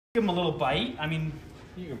give them a little bite. I mean,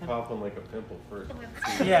 you can pop them like a pimple first.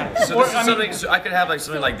 Yeah. So this is something. So I could have like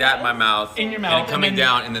something like that in my mouth, in your mouth, and coming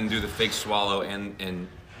down, and then do the fake swallow, and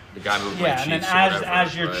the guy moved my cheeks. Yeah, and then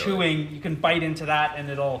as you're chewing, you can bite into that, and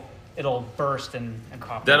it'll burst and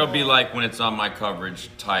pop. That'll be like when it's on my coverage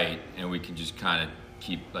tight, and we can just kind of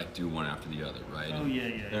keep like do one after the other, right? Oh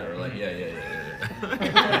yeah. Or like yeah.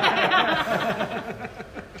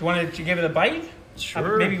 Do you want to give it a bite?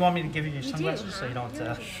 Sure. Maybe you want me to give you your sunglasses so you don't.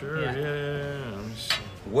 Sure. Yeah.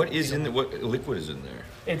 What is in what liquid is in there?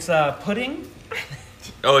 It's pudding.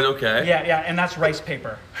 Oh, okay. Yeah, and that's rice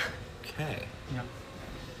paper. Okay. Yeah.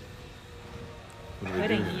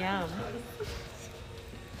 Pudding, yum.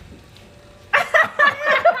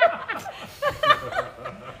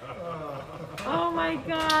 Oh my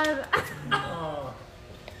god.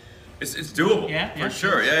 It's doable. Yeah, for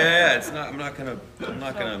sure. Yeah. It's not. I'm not gonna.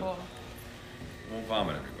 Cool. Won't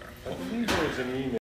vomit everywhere. I believe there was an email.